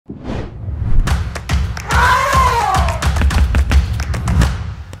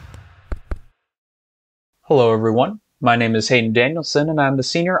Hello everyone, my name is Hayden Danielson and I'm the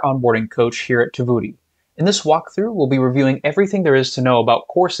Senior Onboarding Coach here at Tovuti. In this walkthrough, we'll be reviewing everything there is to know about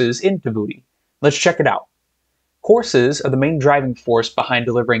courses in Tovuti. Let's check it out. Courses are the main driving force behind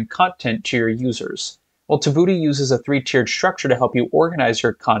delivering content to your users. While Tovuti uses a three-tiered structure to help you organize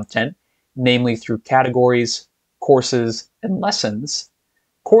your content, namely through categories, courses, and lessons,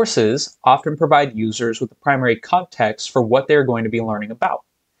 courses often provide users with the primary context for what they're going to be learning about.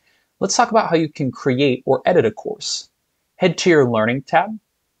 Let's talk about how you can create or edit a course. Head to your Learning tab,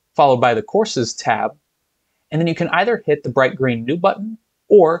 followed by the Courses tab, and then you can either hit the bright green New button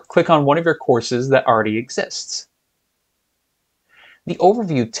or click on one of your courses that already exists. The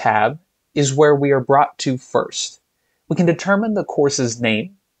Overview tab is where we are brought to first. We can determine the course's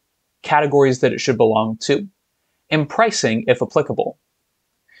name, categories that it should belong to, and pricing if applicable.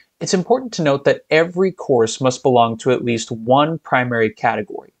 It's important to note that every course must belong to at least one primary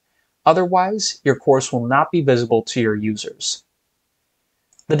category. Otherwise, your course will not be visible to your users.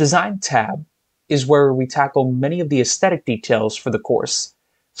 The Design tab is where we tackle many of the aesthetic details for the course,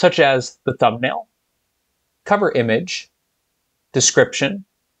 such as the thumbnail, cover image, description,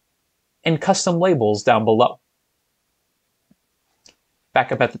 and custom labels down below.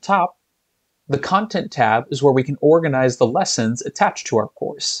 Back up at the top, the Content tab is where we can organize the lessons attached to our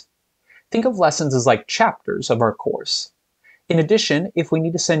course. Think of lessons as like chapters of our course. In addition, if we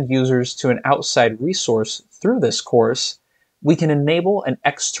need to send users to an outside resource through this course, we can enable an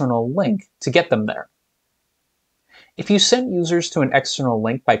external link to get them there. If you send users to an external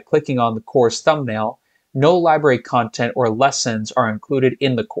link by clicking on the course thumbnail, no library content or lessons are included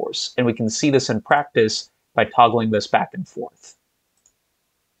in the course, and we can see this in practice by toggling this back and forth.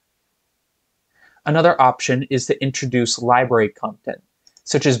 Another option is to introduce library content,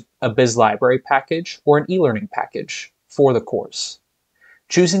 such as a BizLibrary package or an e-learning package for the course.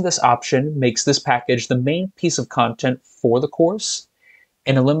 Choosing this option makes this package the main piece of content for the course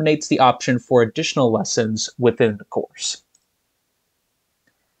and eliminates the option for additional lessons within the course.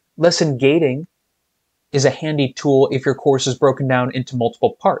 Lesson gating is a handy tool if your course is broken down into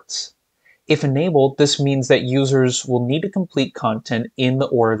multiple parts. If enabled, this means that users will need to complete content in the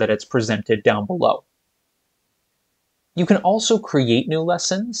order that it's presented down below. You can also create new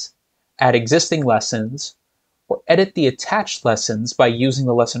lessons, add existing lessons, or edit the attached lessons by using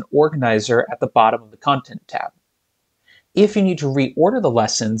the lesson organizer at the bottom of the Content tab. If you need to reorder the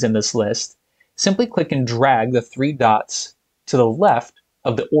lessons in this list, simply click and drag the three dots to the left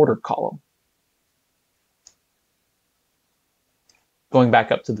of the order column. Going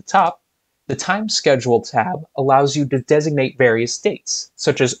back up to the top, the Time Schedule tab allows you to designate various dates,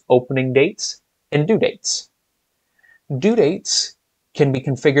 such as opening dates and due dates. Due dates can be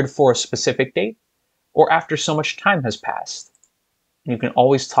configured for a specific date or after so much time has passed. And you can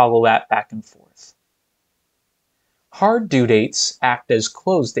always toggle that back and forth. Hard due dates act as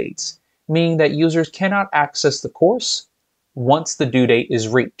close dates, meaning that users cannot access the course once the due date is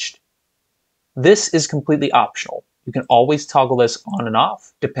reached. This is completely optional. You can always toggle this on and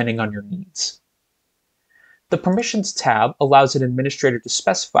off depending on your needs. The Permissions tab allows an administrator to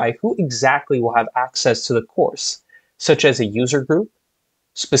specify who exactly will have access to the course, such as a user group,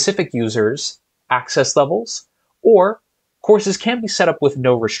 specific users, access levels, or courses can be set up with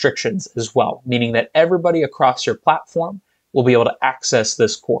no restrictions as well, meaning that everybody across your platform will be able to access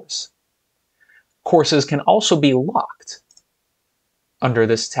this course. Courses can also be locked under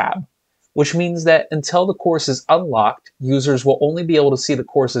this tab, which means that until the course is unlocked, users will only be able to see the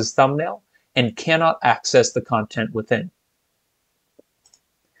course's thumbnail and cannot access the content within.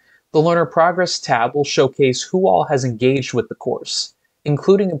 The Learner Progress tab will showcase who all has engaged with the course,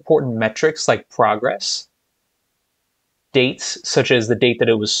 including important metrics like progress, dates such as the date that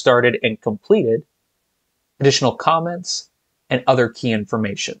it was started and completed, additional comments, and other key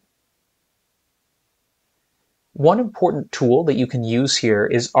information. One important tool that you can use here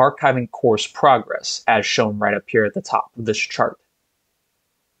is archiving course progress, as shown right up here at the top of this chart.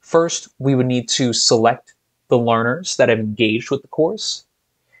 First, we would need to select the learners that have engaged with the course,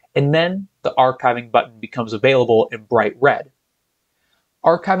 and then the archiving button becomes available in bright red.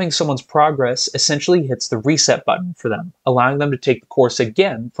 Archiving someone's progress essentially hits the reset button for them, allowing them to take the course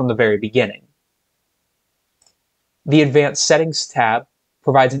again from the very beginning. The Advanced Settings tab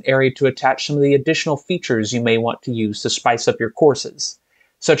provides an area to attach some of the additional features you may want to use to spice up your courses,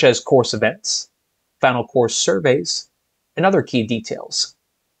 such as course events, final course surveys, and other key details.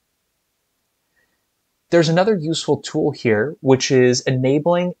 There's another useful tool here, which is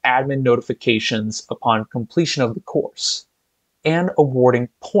enabling admin notifications upon completion of the course and awarding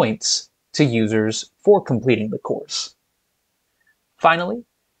points to users for completing the course. Finally,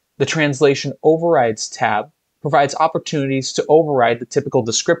 The Translation Overrides tab provides opportunities to override the typical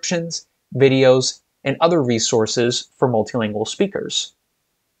descriptions, videos, and other resources for multilingual speakers.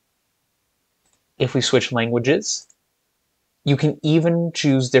 If we switch languages, you can even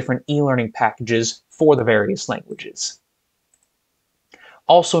choose different e-learning packages for the various languages.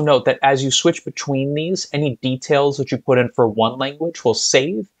 Also note that as you switch between these, any details that you put in for one language will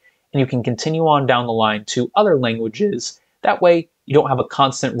save, and you can continue on down the line to other languages. That way, you don't have a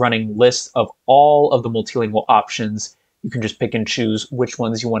constant running list of all of the multilingual options. You can just pick and choose which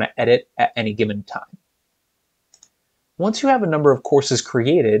ones you want to edit at any given time. Once you have a number of courses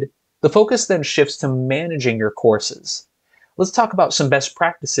created, the focus then shifts to managing your courses. Let's talk about some best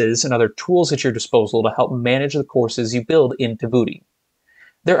practices and other tools at your disposal to help manage the courses you build in Tovuti.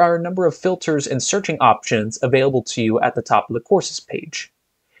 There are a number of filters and searching options available to you at the top of the courses page.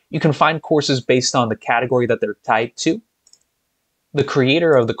 You can find courses based on the category that they're tied to, the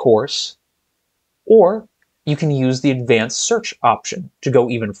creator of the course, or you can use the advanced search option to go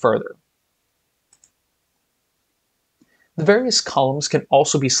even further. The various columns can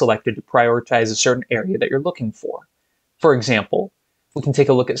also be selected to prioritize a certain area that you're looking for. For example, we can take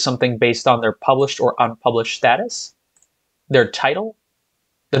a look at something based on their published or unpublished status, their title,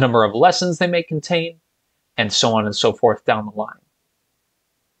 the number of lessons they may contain, and so on and so forth down the line.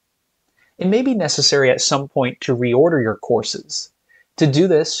 It may be necessary at some point to reorder your courses. To do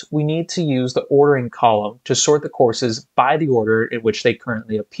this, we need to use the ordering column to sort the courses by the order in which they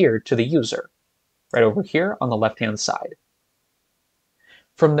currently appear to the user, right over here on the left-hand side.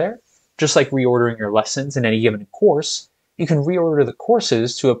 From there, just like reordering your lessons in any given course, you can reorder the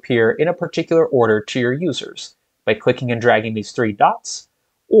courses to appear in a particular order to your users by clicking and dragging these three dots,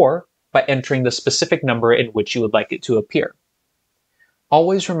 or by entering the specific number in which you would like it to appear.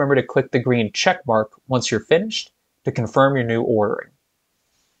 Always remember to click the green check mark once you're finished to confirm your new ordering.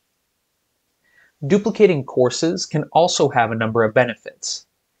 Duplicating courses can also have a number of benefits.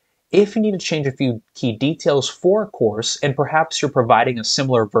 If you need to change a few key details for a course, and perhaps you're providing a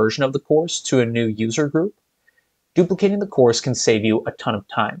similar version of the course to a new user group, duplicating the course can save you a ton of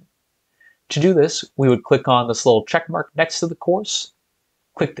time. To do this, we would click on this little check mark next to the course,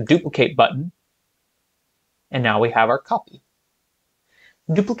 click the duplicate button, and now we have our copy.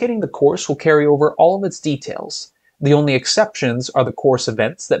 Duplicating the course will carry over all of its details. The only exceptions are the course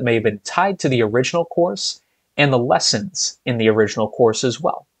events that may have been tied to the original course and the lessons in the original course as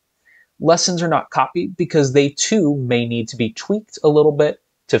well. Lessons are not copied because they too may need to be tweaked a little bit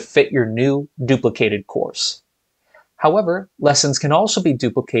to fit your new duplicated course. However, lessons can also be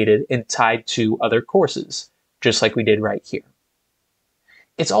duplicated and tied to other courses, just like we did right here.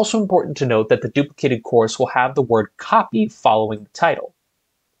 It's also important to note that the duplicated course will have the word copy following the title.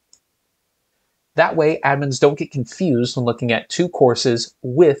 That way, admins don't get confused when looking at two courses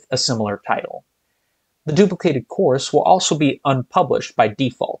with a similar title. The duplicated course will also be unpublished by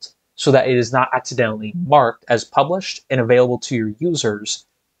default, so that it is not accidentally marked as published and available to your users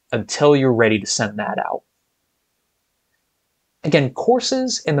until you're ready to send that out. Again,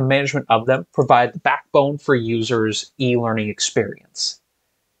 courses and the management of them provide the backbone for users' e-learning experience.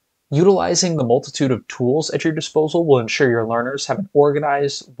 Utilizing the multitude of tools at your disposal will ensure your learners have an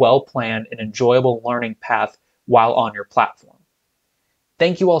organized, well-planned, and enjoyable learning path while on your platform.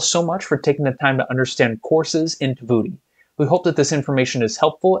 Thank you all so much for taking the time to understand courses in Tovuti. We hope that this information is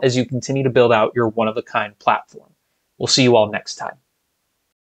helpful as you continue to build out your one-of-a-kind platform. We'll see you all next time.